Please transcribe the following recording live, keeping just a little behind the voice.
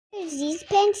This is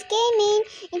Penn's Gaming.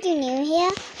 If you're new here,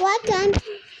 welcome.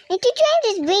 If you enjoyed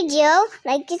this video,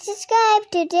 like and subscribe.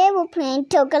 Today we're playing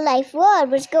Toca Life World.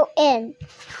 Let's go in.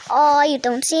 Oh, you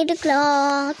don't see the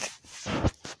clock.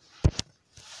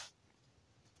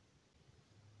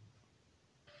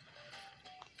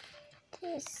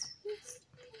 This is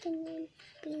gonna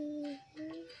be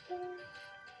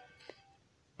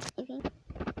maybe.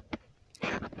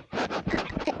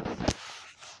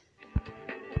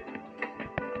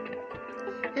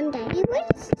 Daddy, what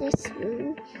is this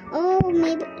room? Oh,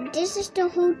 maybe this is the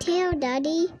hotel,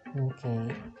 Daddy.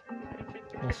 Okay.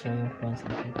 I'll show your friends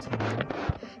the hotel.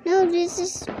 No, this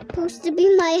is supposed to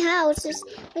be my house.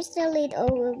 We still need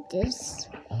all of this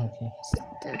Okay.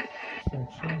 stuff.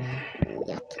 Okay.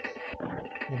 Yuck.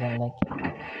 You don't like it?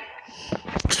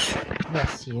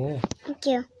 Yes, you. Thank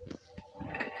you.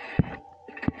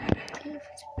 Okay,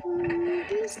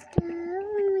 this stuff. Oh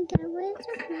my God, where's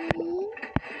the plane?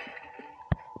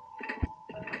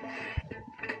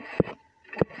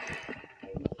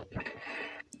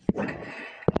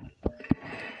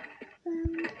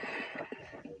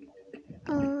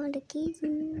 All the keys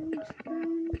in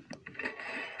front,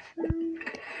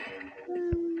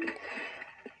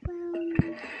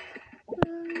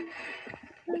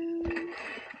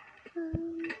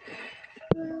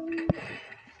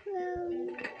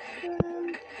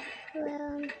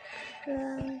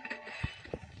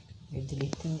 You're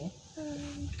deleting it?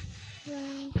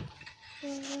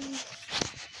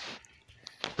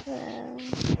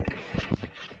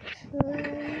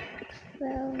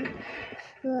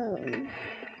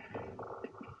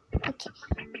 Okay.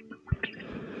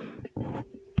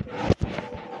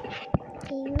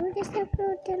 You just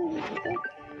upload the link.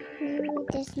 Maybe we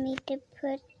just need to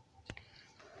put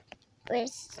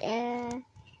this. Hey,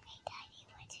 Daddy,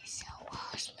 what does the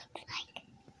walls look like?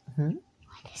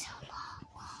 What does the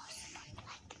walls look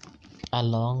like? A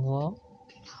long wall?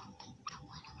 No,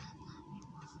 one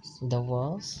of the walls. The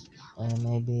walls?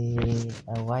 Maybe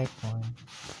a white one.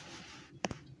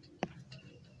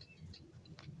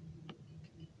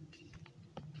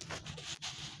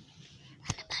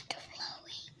 What about the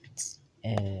flowings?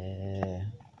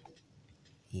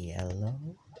 Yellow?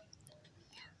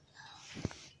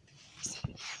 Is it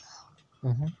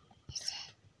yellow? Is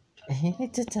it? You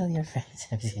need to tell your friends.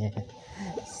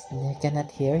 They cannot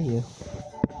hear you.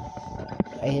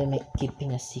 Are you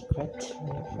keeping a secret from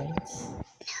your friends?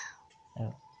 No.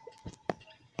 Oh.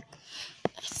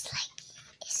 It's like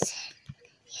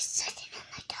you're sitting on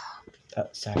my dog. Oh,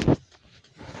 sorry.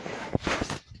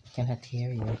 Cannot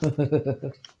hear you.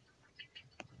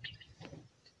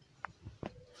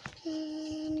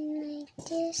 And like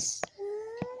this.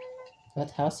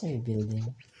 What house are you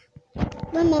building?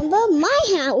 Remember my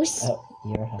house. Oh,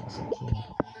 your house. Okay.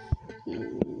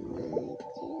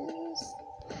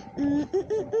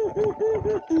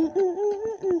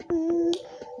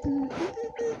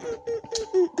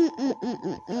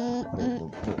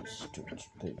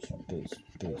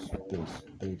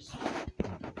 Base.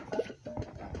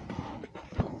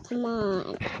 Come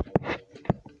on.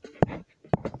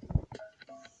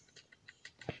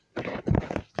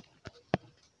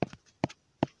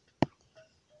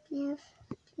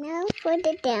 Now for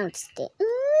the downstairs.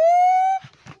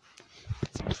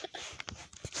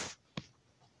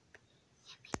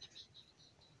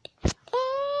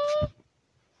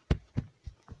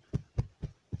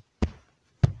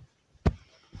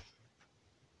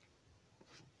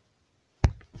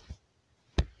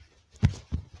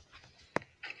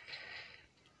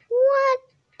 What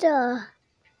the?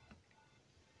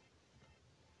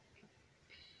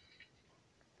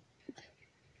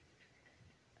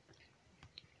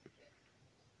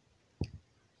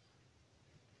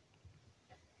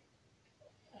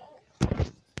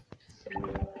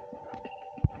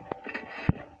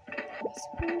 This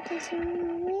one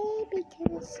doesn't away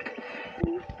because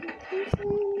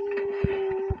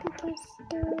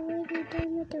they're already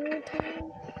done with the hotel.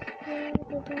 They're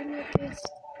already done with this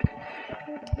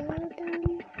hotel done.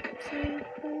 So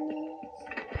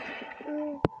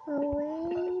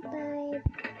away by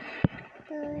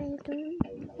I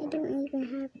don't even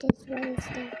have this ready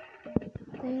stuff. But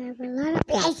I have a lot of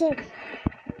places.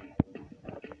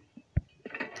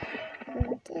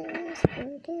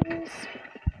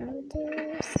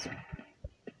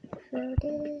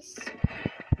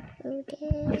 Throw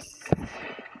this.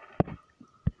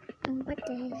 And what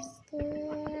is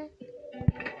there?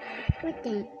 What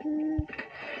the?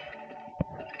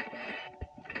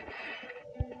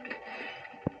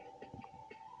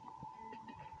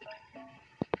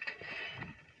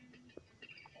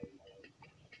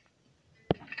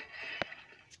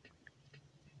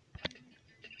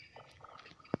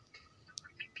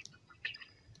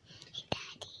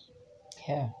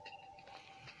 Yeah.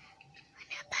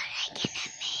 But I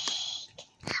gonna make.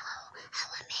 I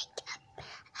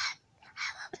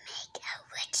will make a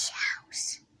witch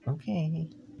house. Okay.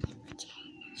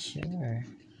 Sure.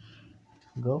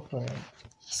 Go for it.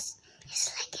 It's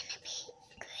like gonna be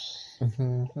green.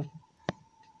 Mm-hmm.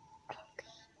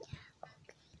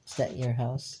 Is that your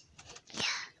house? Yeah,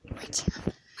 witch of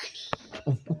money.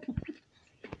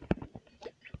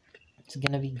 It's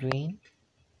gonna be green?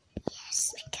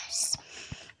 Yes, because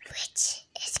witch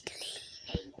is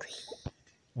green.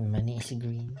 Money is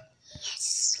green.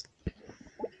 Yes. Oh,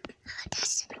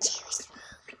 that's the cherry's room.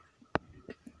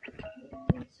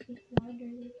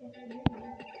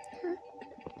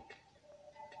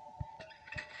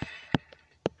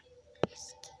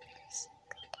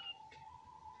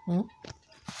 Hmm?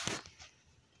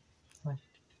 What?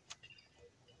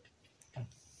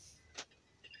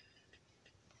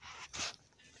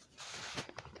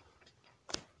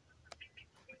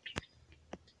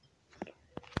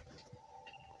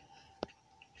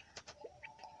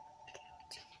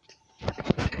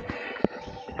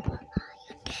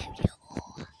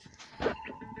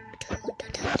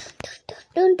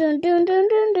 Dun dun dun dun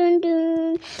dun dun dun dun dun dun dun.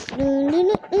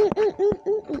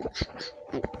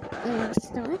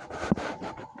 Start.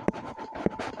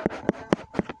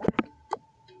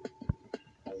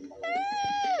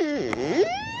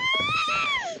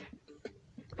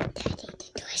 Daddy, the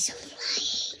doors are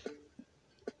flying.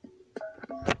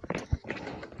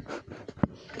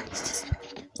 This is a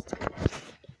bit of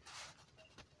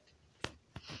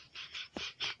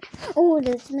oh,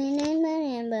 that's my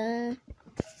number.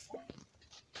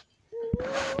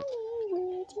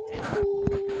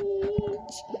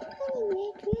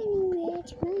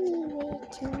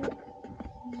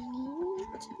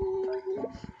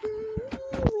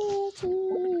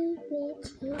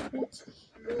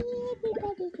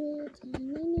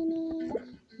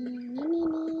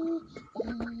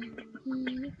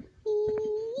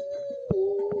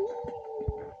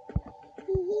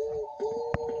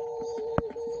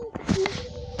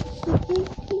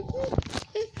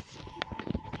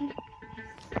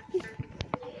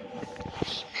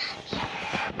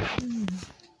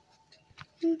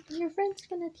 Your friends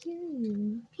cannot hear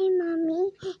you. Hey,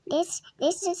 mommy, this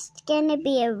is gonna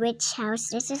be a witch house.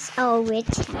 This is our witch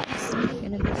house. You're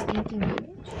gonna be stinking rich.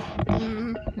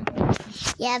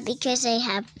 Yeah, because I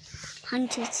have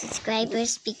 100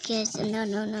 subscribers. Because no,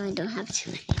 I don't have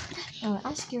to.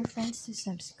 Ask your friends to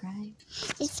subscribe.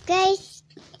 Subscribe,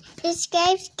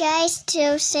 guys,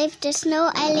 to Save the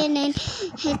Snow Island and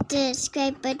hit the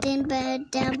subscribe button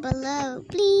down below,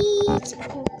 please.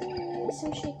 So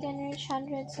she can reach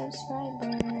 100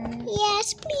 subscribers.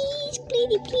 Yes, please,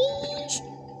 please.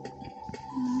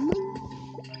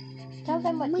 Tell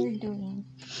them what you're doing.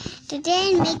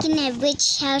 Today I'm making a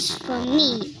witch house for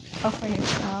me. Oh, for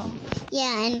yourself.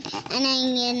 Yeah, and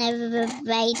I'm gonna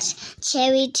invite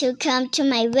Cherry to come to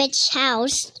my witch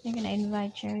house. You're gonna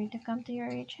invite Cherry to come to your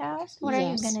witch house? What are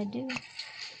you gonna do?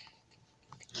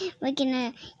 We're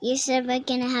gonna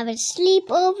have a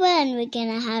sleepover, and we're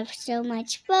gonna have so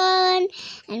much fun,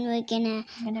 and we're gonna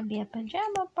Be a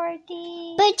pajama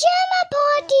party. Pajama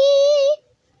party!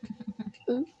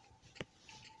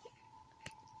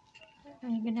 Are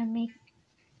you gonna make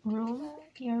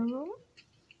your room?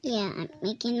 Yeah, I'm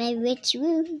making my witch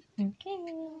room. Okay.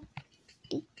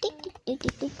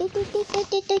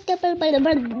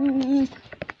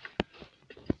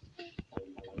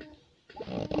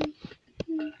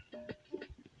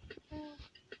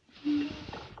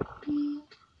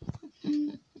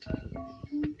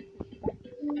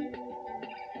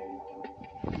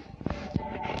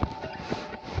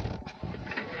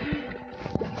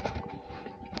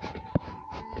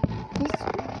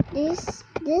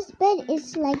 This bed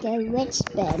is like a witch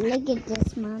bed. Look at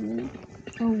this, mommy.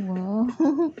 Oh wow.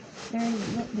 They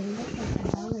look like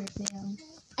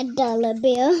a dollar bill. $1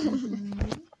 bill.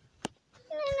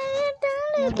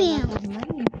 $1 bill.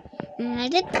 Money.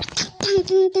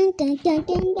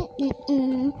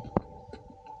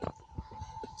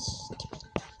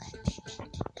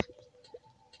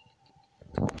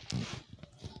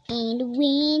 And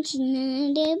when she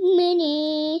not of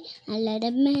money, a lot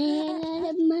of money, a lot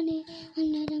of money, a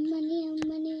lot of money, a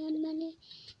money, a money.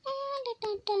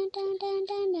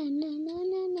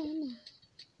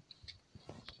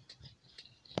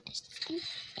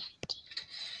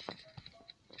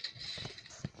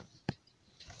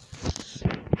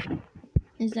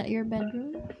 Is that your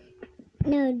bedroom?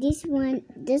 No, this one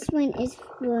is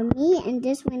for me, and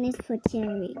this one is for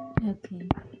Cherry. Okay.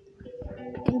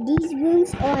 And these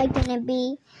rooms are gonna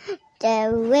be the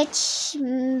rich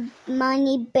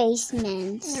money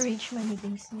basements. The rich money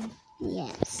basement.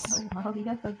 Yes. Oh wow, you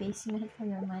have a basement for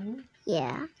your money?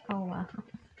 Yeah. Oh wow.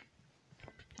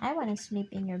 I want to sleep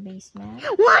in your basement.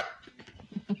 What?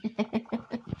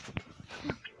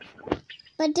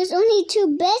 But there's only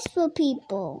 2 beds for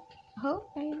people. Oh,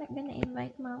 are you not gonna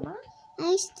invite Mama?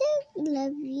 I still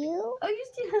love you. Oh, you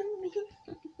still love me.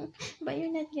 But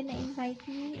you're not gonna invite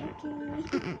me,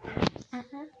 okay?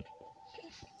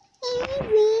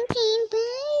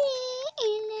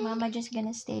 Mama just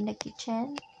gonna stay in the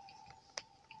kitchen.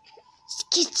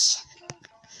 Kitchen.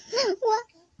 What?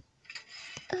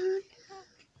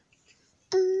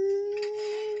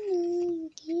 You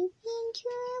keep in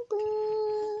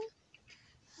trouble.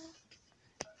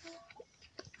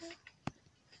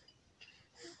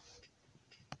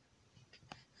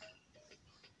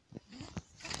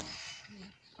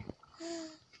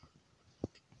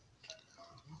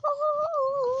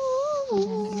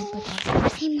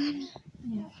 Hey, mommy.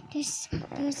 Yeah.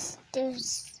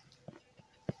 There's.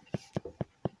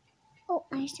 Oh,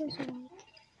 I still awake.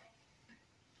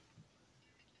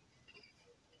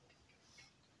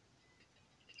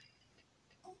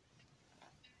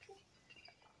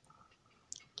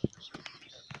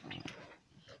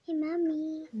 Hey,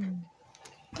 mommy.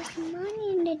 There's money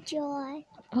in the jar.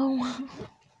 Oh wow.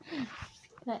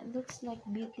 That looks like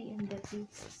Beauty and the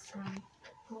Beast's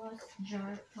clothes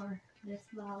jar for the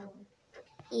flower.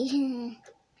 Yeah.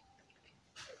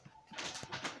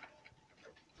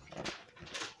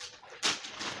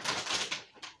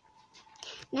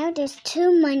 Now there's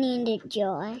 2 money in the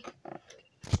jar.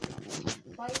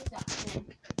 What is that for?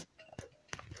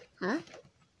 Huh?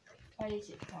 What is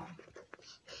it for?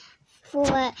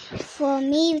 For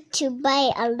me to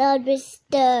buy a lot of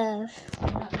stuff.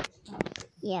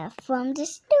 Yeah, from the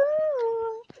store.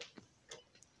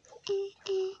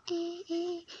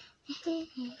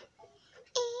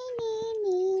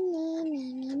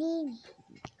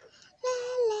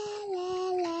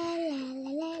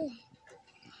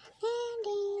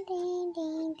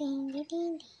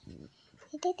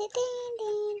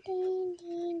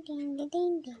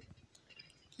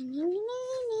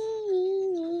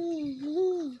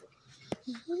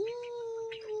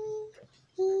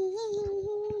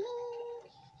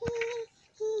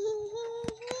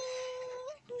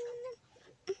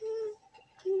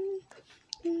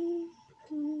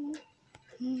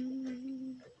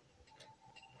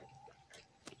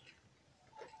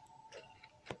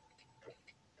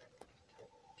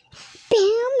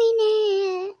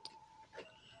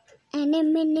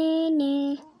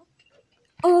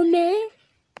 Oh man.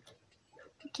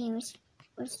 Okay, let's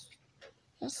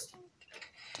just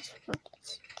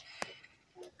focus.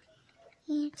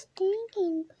 It's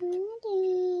thinking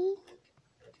party.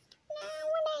 Now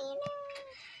what are you doing?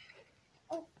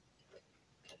 Oh.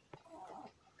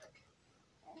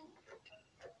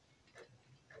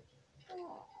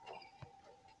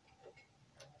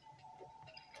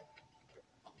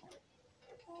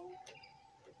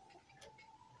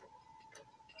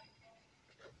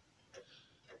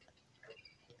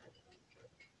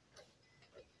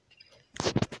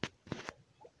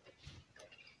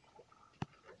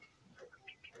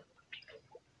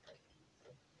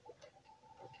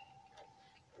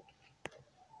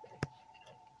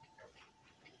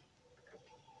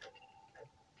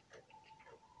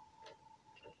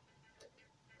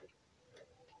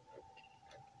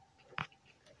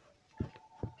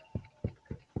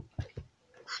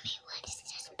 Mommy, what is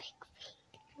this big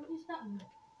thing? What is that one?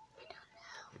 I don't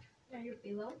know. Are your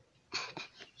pillow?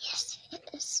 Yes, it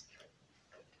is.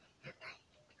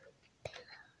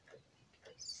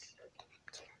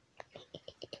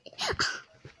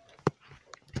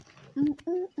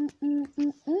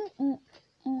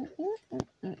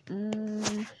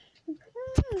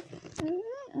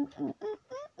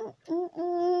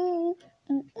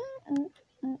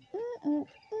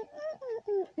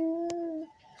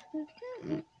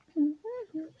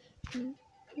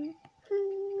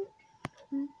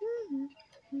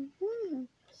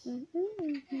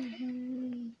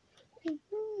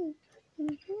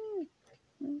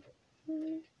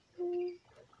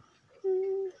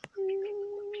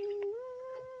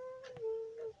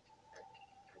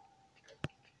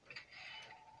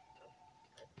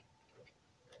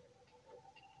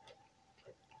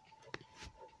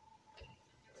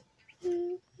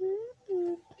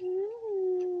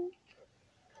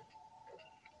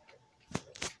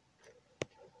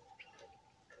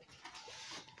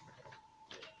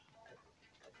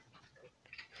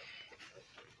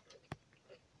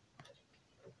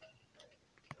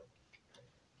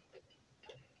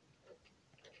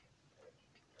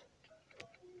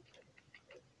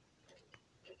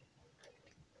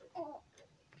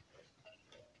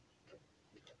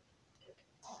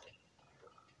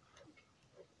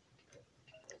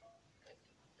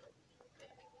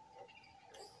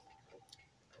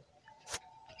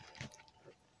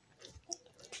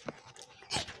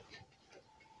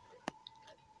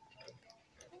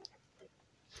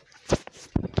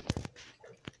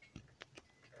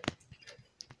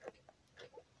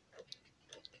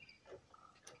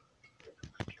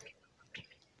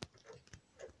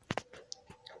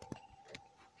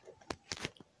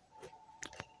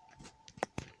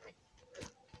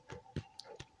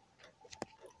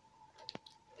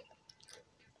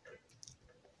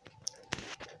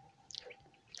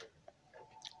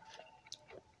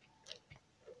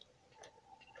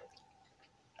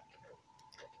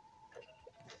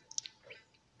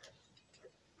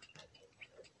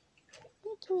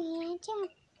 hands up.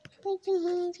 Put your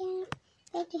hands up.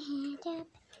 Put your hands up.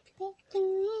 Put your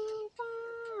hands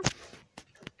up.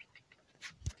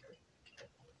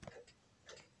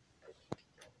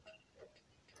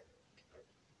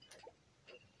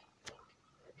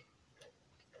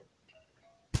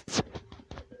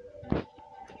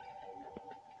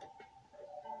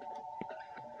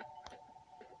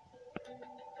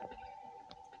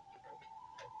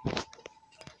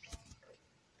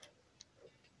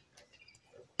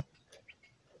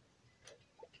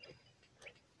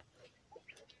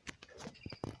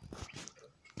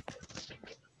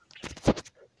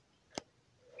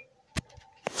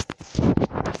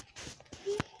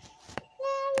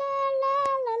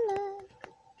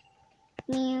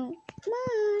 Meow, ma,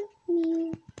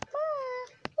 meow, ma,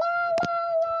 la la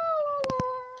la la la.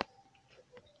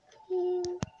 Meow,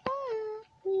 ma,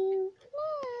 meow, ma.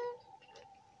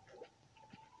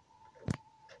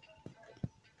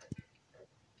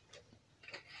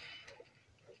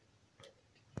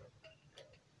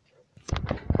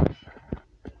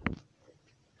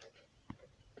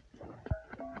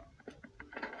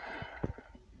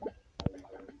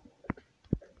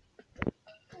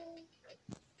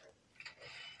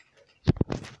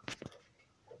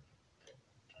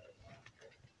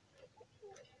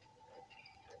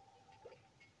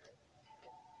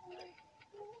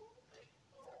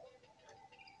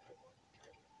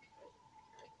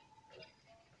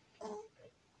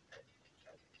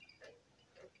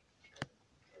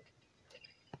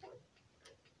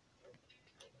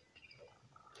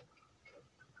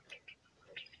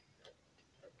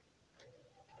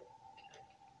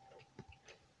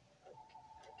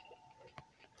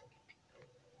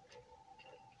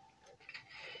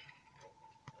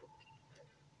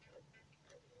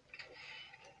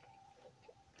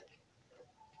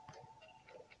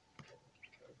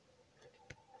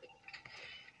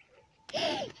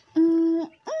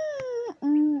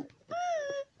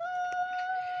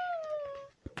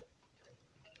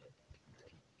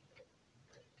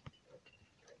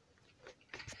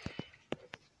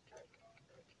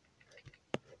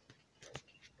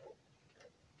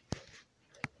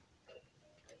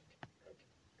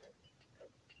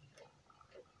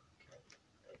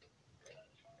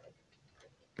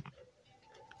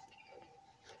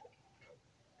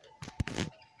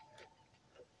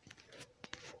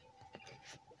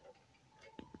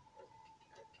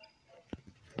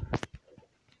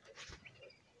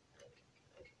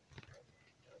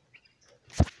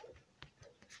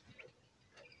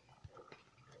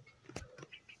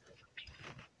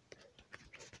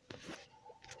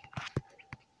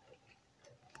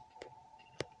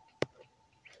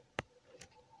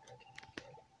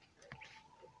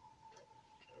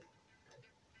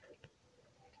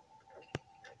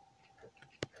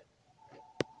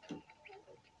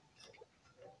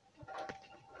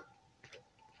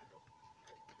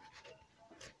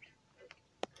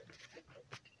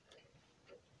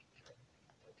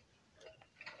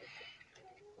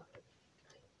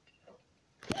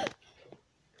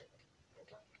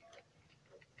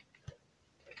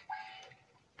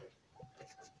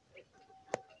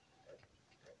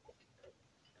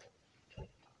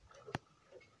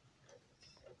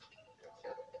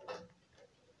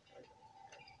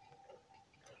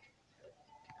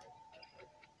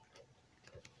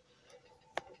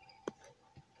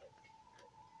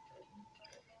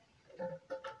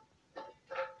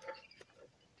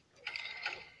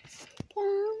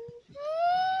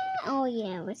 Oh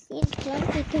yeah, we see it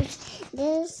because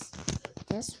this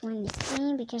one is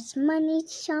clean because money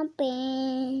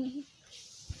shopping.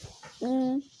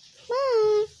 Mean,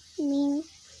 ma, mean,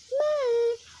 ma,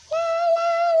 la la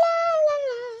la la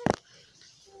la.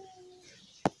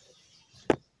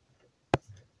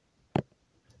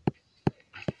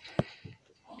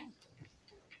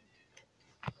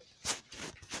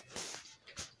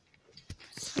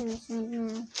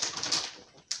 Seriously,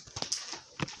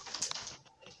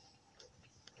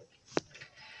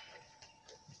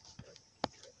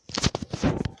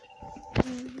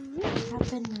 What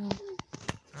happened now?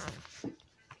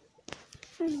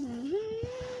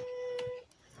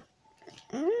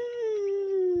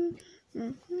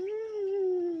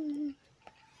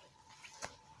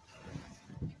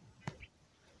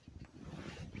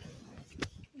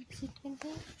 Is it in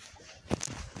there?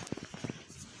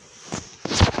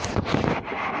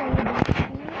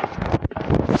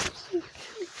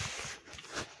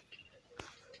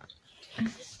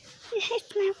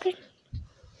 Smell good.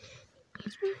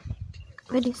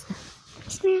 What is that?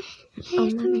 Smell. Oh,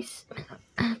 mommy's.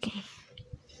 Okay.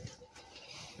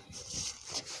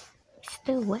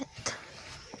 Still wet.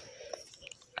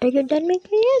 Are you done making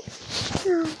it?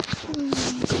 No.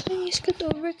 Please scoot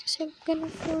over because I'm gonna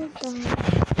fall down.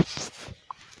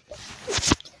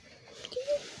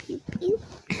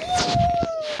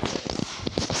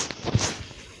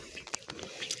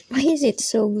 Why is it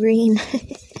so green?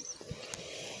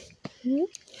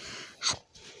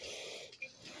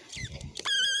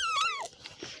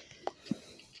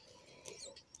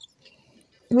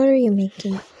 What are you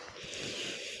making?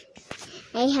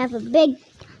 I have a big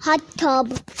hot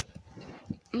tub.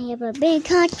 I have a big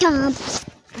hot tub.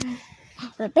 I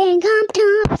have a big hot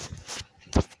tub.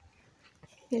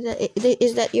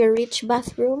 Is that your rich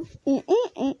bathroom? Your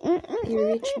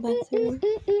rich bathroom?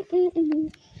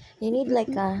 You need like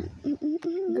a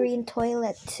green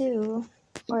toilet too,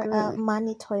 or a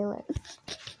money toilet.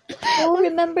 Oh,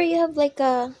 remember you have like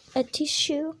a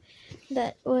tissue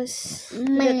that was a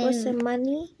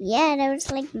money. Yeah, that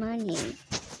was like money.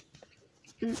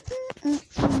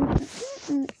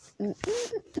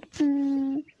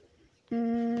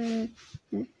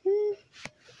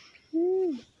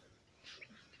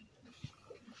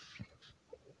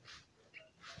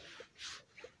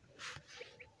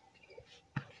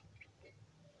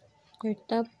 Your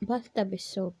bathtub is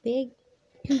so big.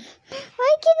 Why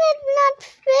can it not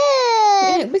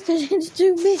fit? Because it's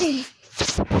too big.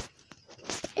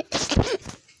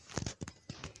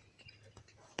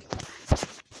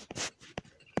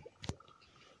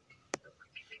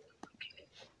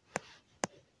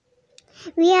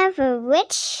 We have a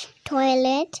rich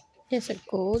toilet. There's a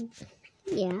gold.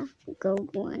 Yeah,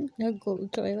 gold one. A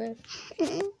gold toilet.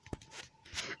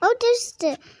 Oh, there's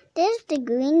the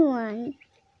green one.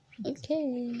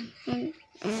 Okay. And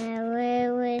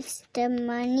where was the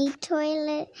money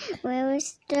toilet? Where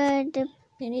was the?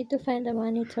 You need to find the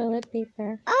money toilet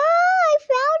paper. Oh, I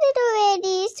found it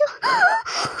already.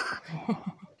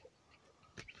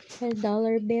 So. A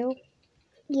dollar bill.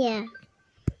 Yeah.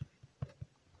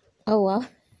 Oh wow.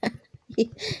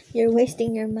 You're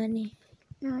wasting your money.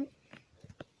 No.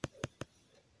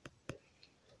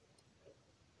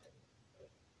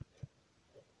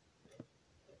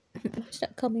 It's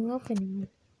not coming off anymore.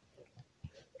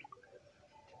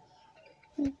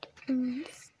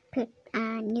 Put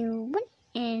a new one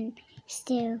and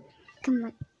still come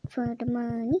up for the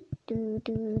money. Do.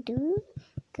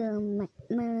 Come on,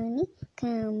 money.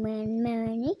 Come on,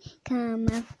 money. Come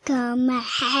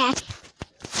on.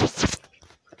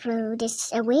 Throw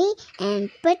this away and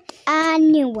put a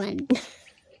new one.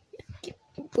 Keep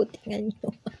putting a new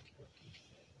one.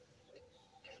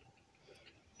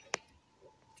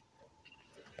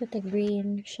 Put a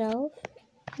green shelf.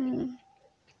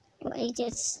 I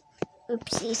just,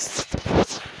 oopsies.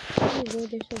 There you go,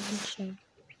 there's a green shelf.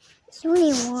 It's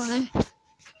only one.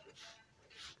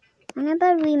 How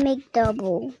about we make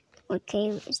double?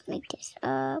 Okay, let's make this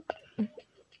up.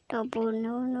 Double,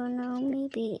 no,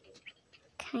 maybe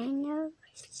kind of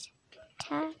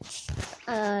attached.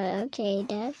 Okay,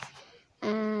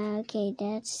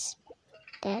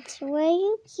 that's where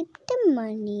you keep the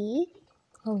money.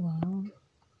 Oh wow.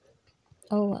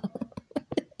 Oh wow.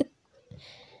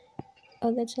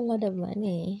 Oh, that's a lot of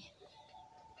money.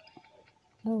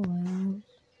 Oh wow.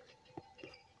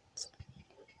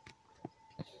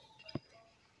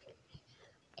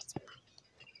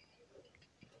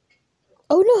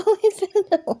 Oh no, I fell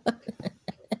down.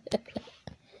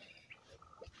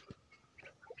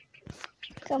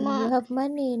 Come on. You have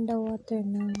money in the water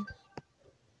now.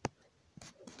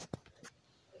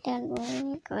 Don't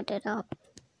worry, I got it up.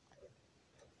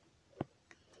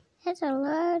 That's a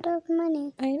lot of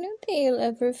money. I don't think you'll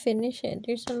ever finish it.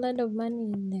 There's a lot of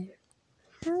money in there.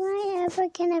 How am I ever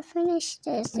gonna finish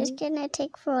this? It's gonna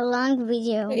take for a long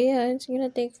video. Yeah, it's gonna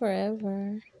take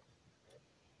forever.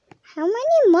 How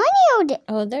many money are there?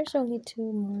 Oh, there's only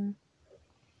 2 more.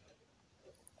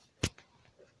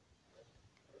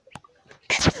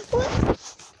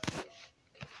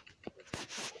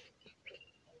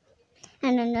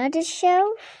 And another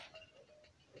shelf.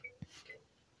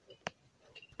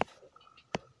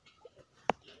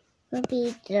 Will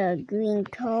be the green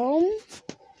comb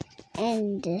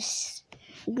and this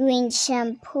green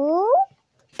shampoo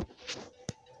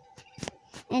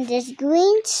and this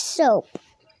green soap.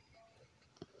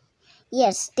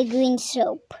 Yes, the green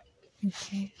soap.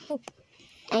 Okay.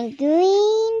 And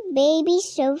green baby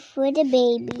soap for the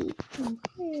baby.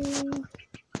 Okay.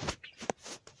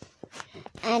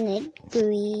 And a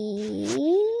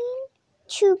green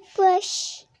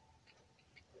toothbrush.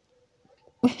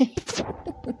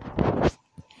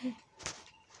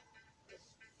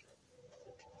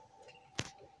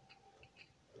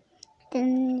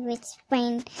 Then let's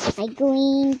find my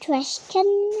green trash can.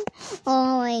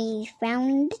 Oh, I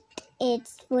found it.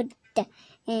 It's for the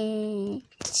and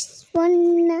this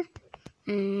one,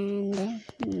 and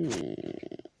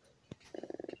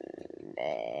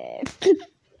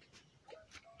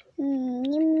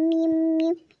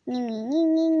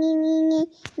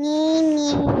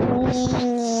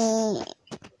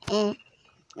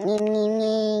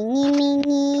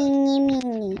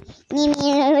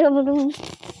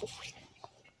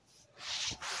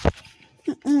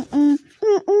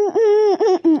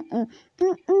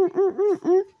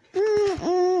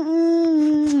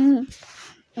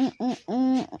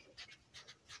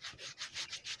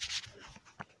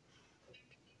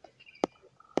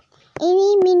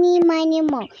Eeny, meeny, miny,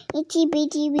 mo, itty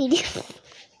bitty bitty.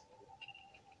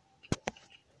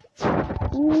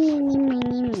 Eeny, meeny,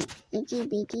 miny, mo, itty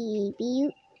bitty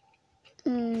bitty.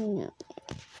 No,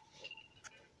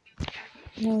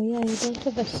 yeah, you don't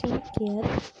have a sink yet.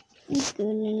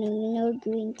 No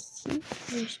green sink.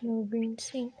 There's no green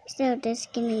sink. So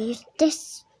just gonna use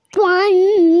this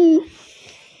one.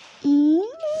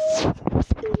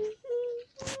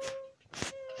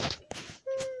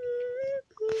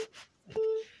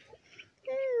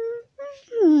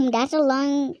 That's a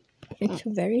long. It's a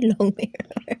very long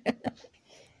mirror.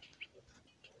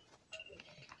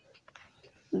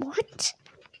 What?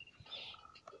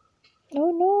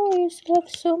 Oh no, you still have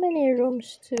so many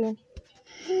rooms too.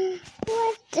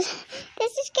 What? This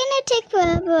is gonna take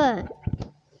forever.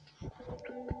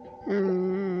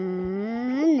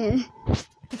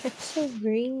 It's so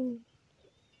green.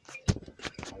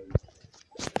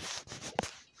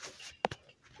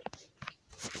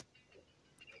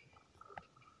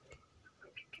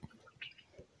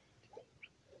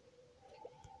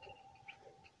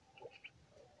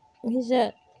 Is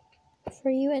that for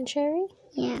you and Cherry?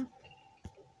 Yeah.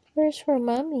 Where's for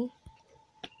Mommy?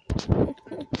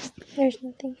 There's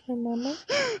nothing for Mama.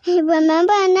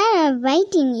 Remember, I'm not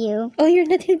inviting you. Oh, you're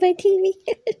not inviting me?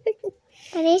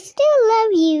 But I still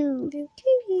love you.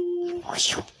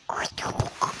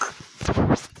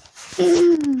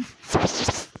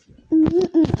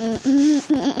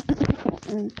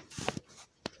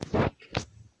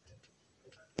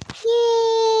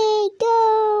 Yay, go!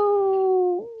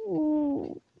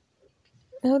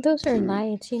 Oh, those are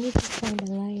lights. You need to find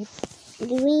a light.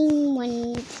 Green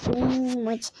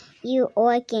ones. You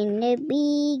are gonna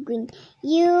be green.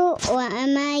 You or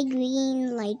am I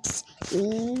green lights?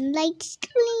 Green lights,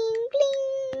 bling,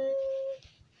 bling.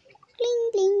 Bling,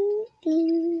 bling,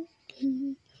 bling,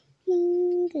 bling,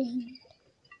 bling, bling,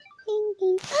 bling,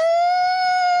 bling.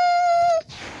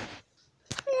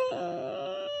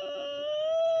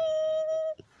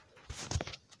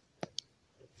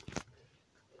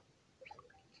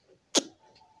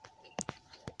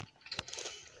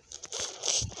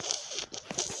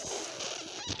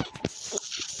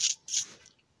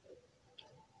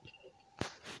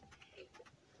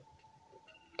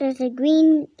 There's a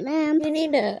green lamp. You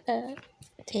need a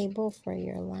table for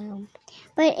your lamp.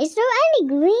 But is there any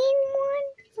green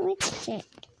one? Let's check.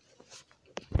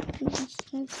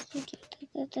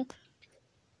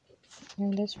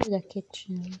 And that's for the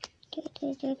kitchen.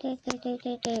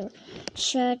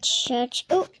 Search.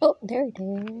 Oh, there it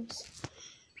is.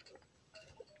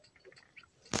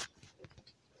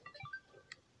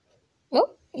 Oh,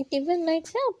 it even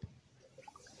lights up.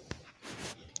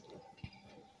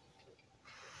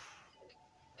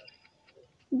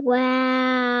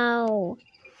 Wow.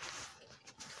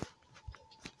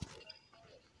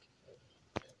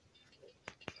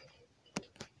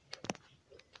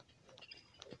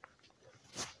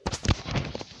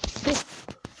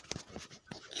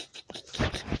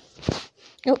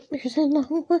 Oh, there's a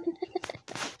long one.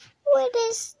 What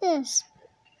is this?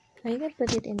 I can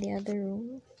put it in the other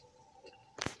room.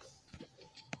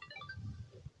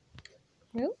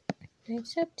 Oh,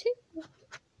 lights up too.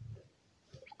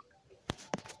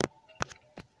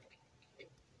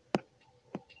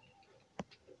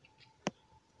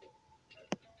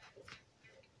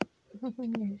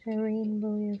 There's a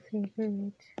rainbow, your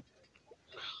favorite.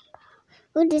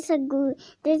 Oh, there's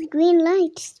green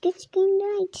lights. There's green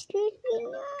lights. There's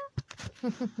green lights.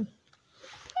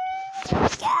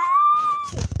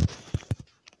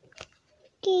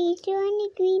 Okay, is there any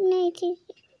green lights?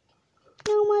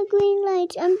 No more green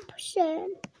lights. I'm sad.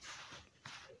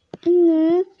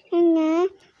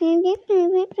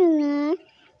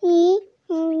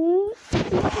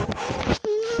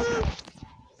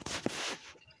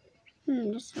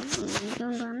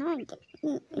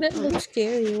 That looks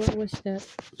scary. What was that?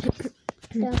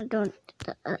 Don't.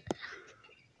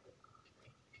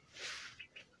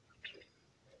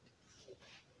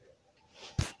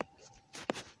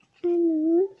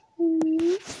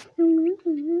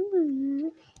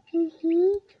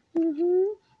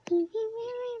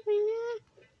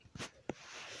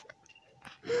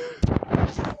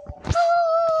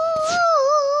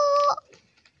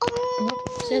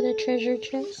 to the treasure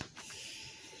chest?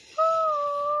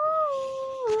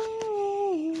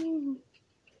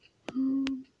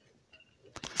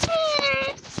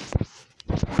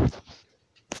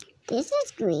 This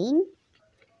is green.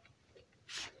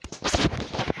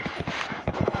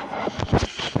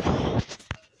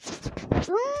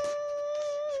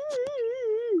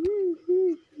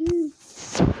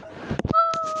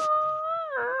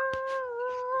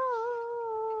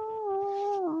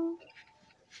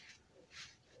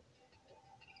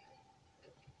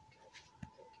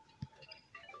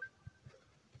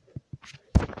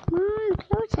 Come on,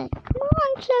 close it. Come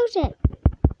on, close it.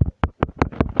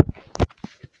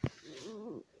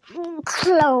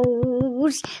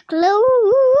 Close. Close.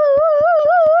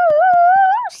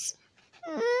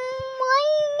 Why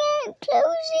not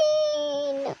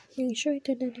closing? You show it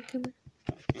to Daddy, come on.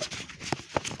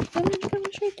 Come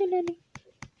on, show it to Daddy.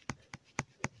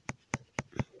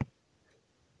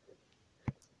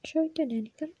 Show it to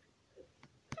Daddy, come on.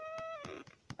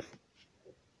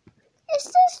 Is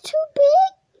this too big?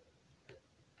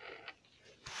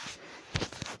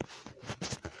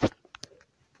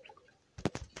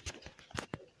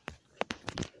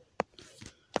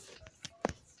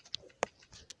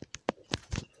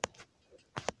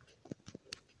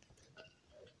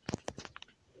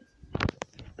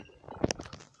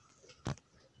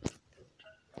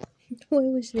 Why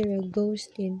was there a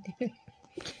ghost in there?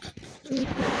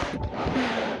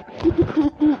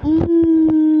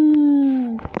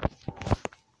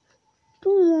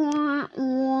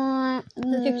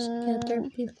 There's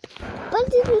caterpillar. What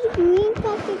is this green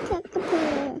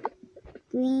caterpillar?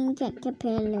 Green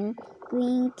caterpillar.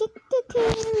 Green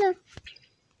caterpillar.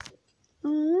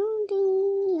 Oh,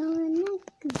 you're not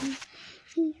green.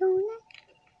 You're not.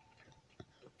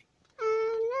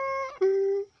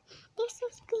 This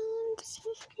is green. This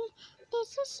is green.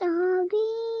 This is all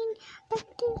green. But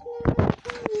there's no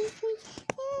green.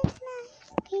 It's not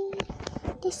green.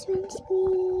 This one's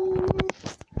green.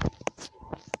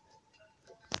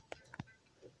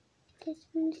 This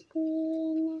one's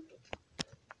green.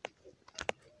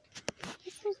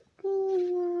 This is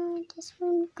green. This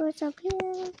one goes up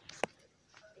here.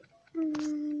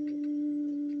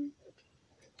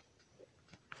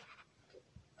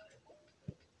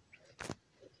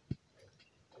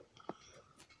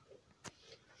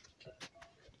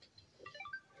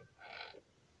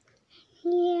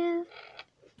 Here.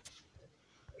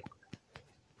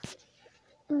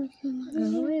 Goes in here.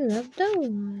 Oh, I love that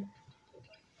one.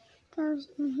 Goes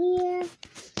in here.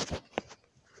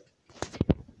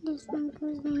 This one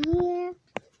goes in here.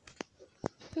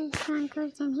 This one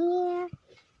goes in here.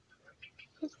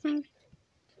 This one.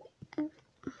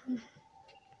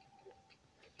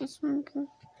 This one goes.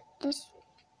 This.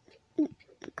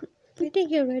 I think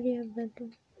you already have that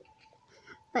one.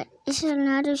 But it's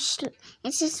another.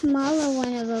 It's a smaller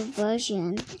one of a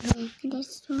version.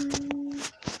 This one.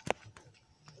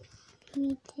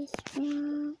 Need this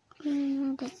one.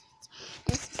 No, this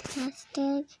is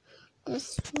plastic.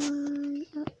 This one.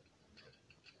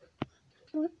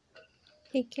 What?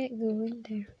 He can't go in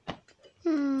there.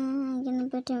 I'm gonna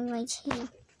put him right here.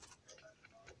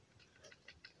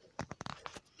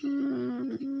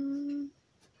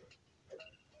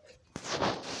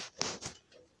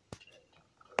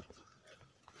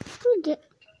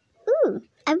 Ooh,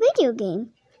 a video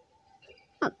game.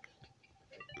 Oh.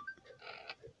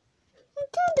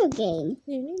 Nintendo game.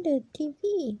 You need a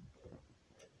TV.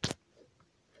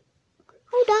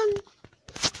 Hold on.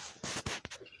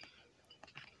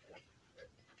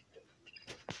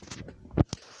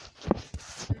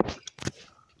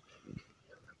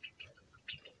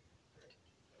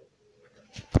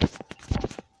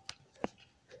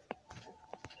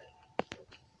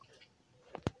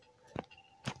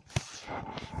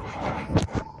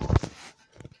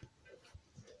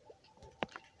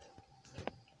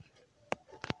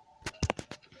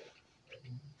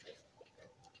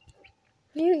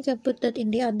 Maybe we can put that in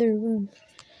the other room.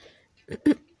 It's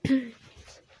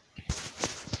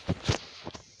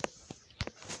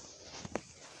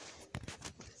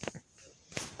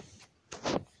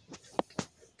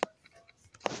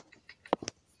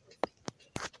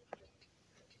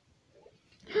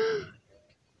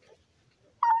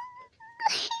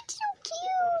so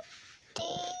cute.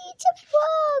 It's a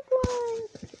frog one.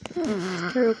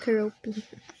 Karopi.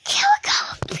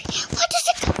 What is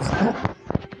it called?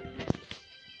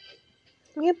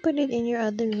 You put it in your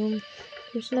other room.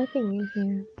 There's nothing in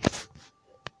here.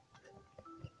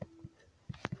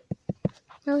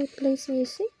 Oh, it plays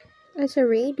music? It's a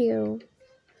radio.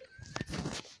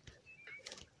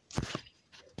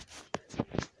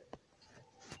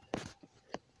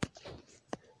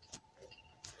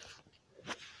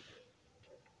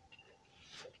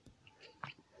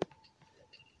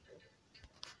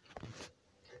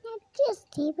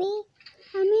 TV?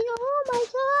 Oh my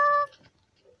god!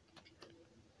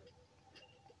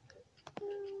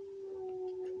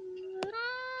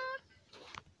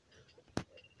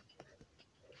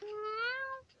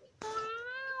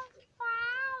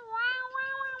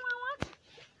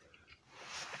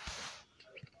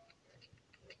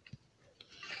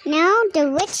 Now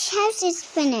the witch house is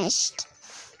finished.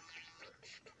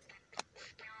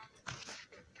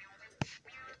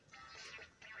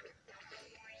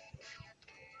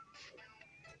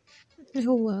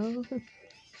 Oh wow.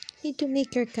 Need to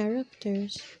make your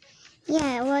characters.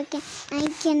 Yeah, well,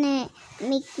 I'm gonna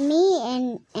make me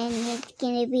and it's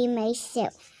gonna be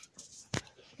myself.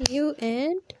 You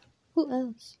and who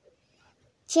else?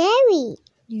 Cherry.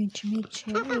 You to make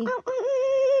Cherry.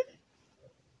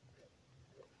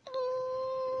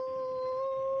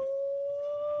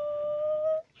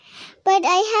 But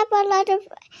I have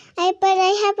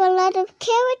a lot of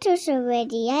characters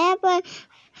already. I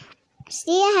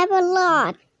have a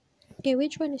lot. Okay,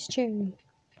 which one is Cherry?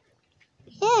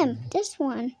 Him, this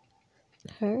one.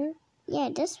 Her? Yeah,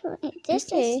 this one.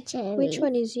 This is Cherry. Which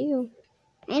one is you?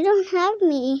 I don't have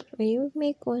me. Well, you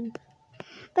make one.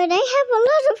 But I have a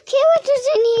lot of characters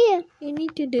in here. You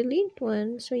need to delete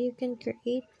one so you can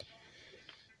create.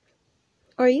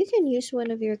 Or you can use one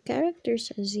of your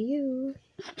characters as you.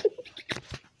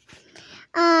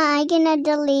 I'm gonna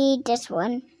delete this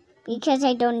one because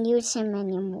I don't use him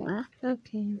anymore.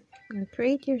 Okay. Now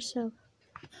create yourself.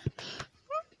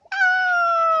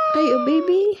 Are you a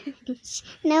baby?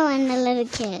 No, I'm a little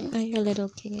kid. Are you a little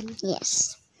kid?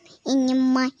 Yes.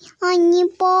 In my honey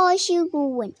boy, you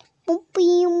going.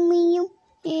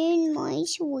 In my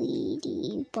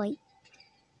sweetie boy.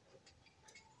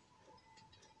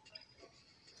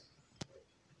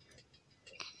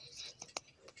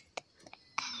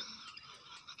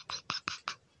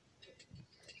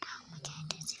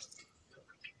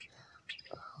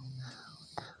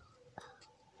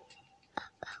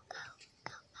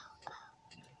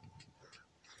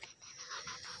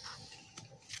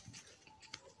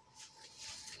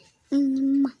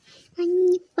 In my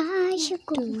honey boy, you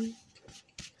going.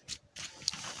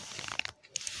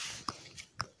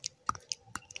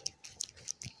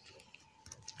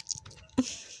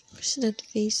 What's that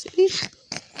face?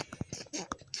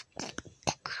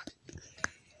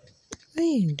 What are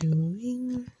you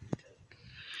doing?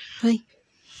 Hi.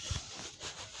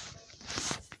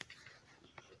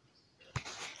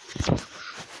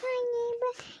 Honey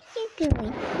boy, you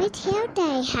going. What hair do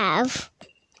I have?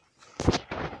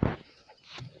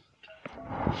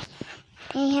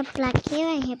 I have black hair.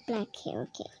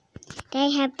 Okay. Do I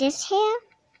have this hair?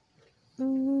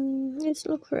 Let's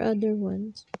look for other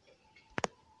ones.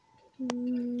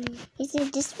 Is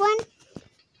it this one?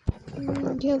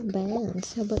 You have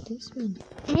bands. How about this one?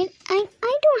 I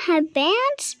don't have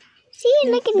bands. See,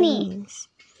 look at me.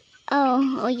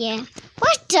 Oh yeah.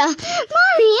 What the?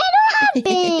 Mommy, I don't have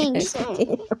bangs.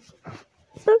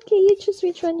 Okay, you choose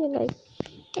which one you like.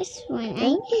 This one.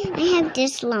 I have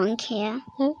this long hair.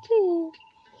 Okay.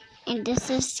 And this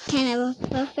is kind of a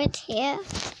perfect hair.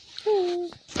 Okay.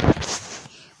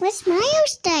 What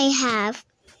smiles do I have?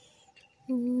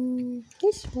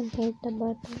 This one at the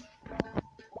bottom.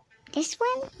 This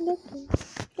one? Okay.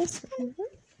 This one?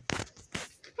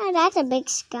 Oh, that's a big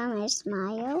scummy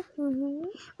smile. Mm-hmm.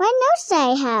 What nose do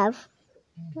I have?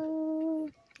 You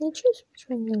choose which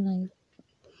one you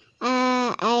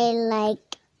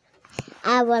like.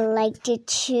 I would like to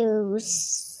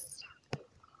choose.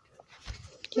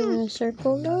 Do you want a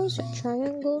circle nose or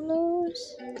triangle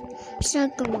nose?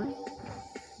 Circle one.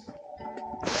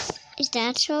 Is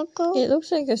that circle? It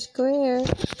looks like a square. Mommy,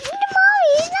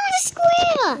 it's not a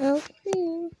square.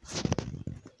 Okay.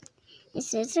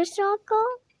 Is this a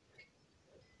circle?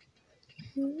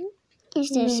 Is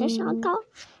this a circle?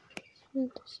 Not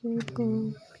a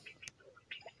circle.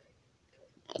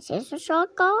 Is this a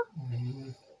circle?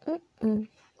 Mm-mm.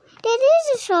 That is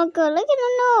a circle. Look at the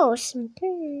nose.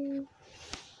 Okay.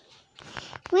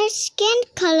 What skin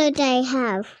color do I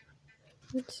have?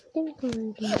 What skin color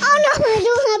do you have? Oh no, I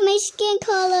don't have my skin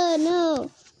color.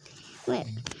 No. Wait.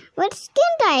 What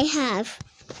skin do I have?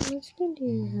 What skin do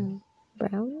you have?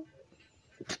 Brown?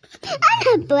 I'm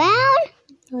not brown.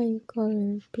 How do you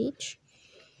color? Peach?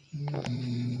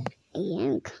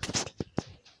 Yeah, look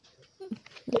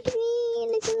at me.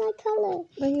 Look at my color.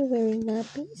 Are you wearing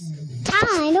nappies?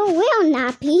 I don't wear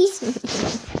nappies.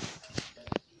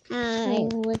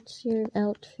 What's your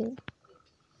outfit?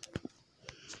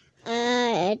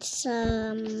 It's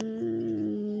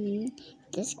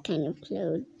this kind of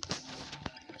clothes.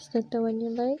 Is that the one you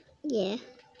like? Yeah,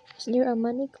 Is there a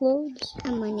money clothes?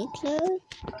 a money clothes.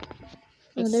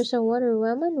 Oh, there's a water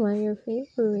lemon one, your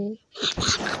favorite.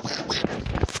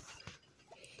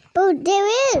 Oh, there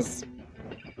is.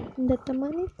 That's a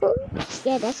money code?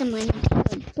 Yeah, that's a money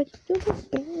code. But you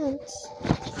have pants.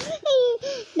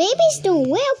 Babies don't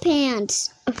wear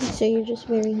pants. Okay, so you're just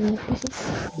wearing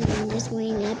nappies. I'm just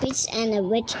wearing nappies and a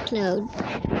rich clothes.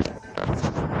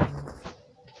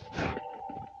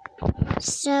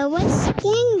 So what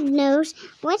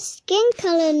skin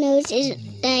color nose is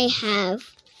they have?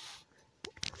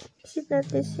 Is it not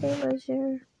the same as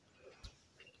your...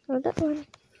 Oh, that one.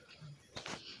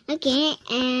 Okay,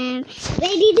 and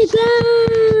ready to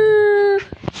go!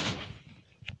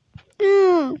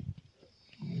 Oh.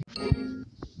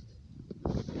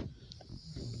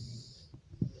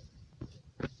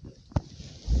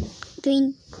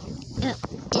 Green. Oh,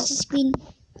 this is green.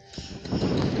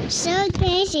 So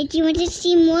guys, if you want to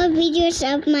see more videos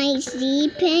of my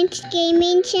Z-Pants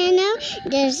gaming channel,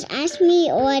 just ask me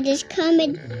or just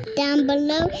comment down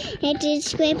below. Hit the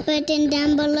subscribe button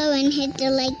down below and hit the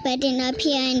like button up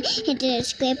here and hit the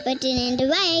subscribe button on the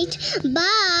right.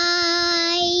 Bye!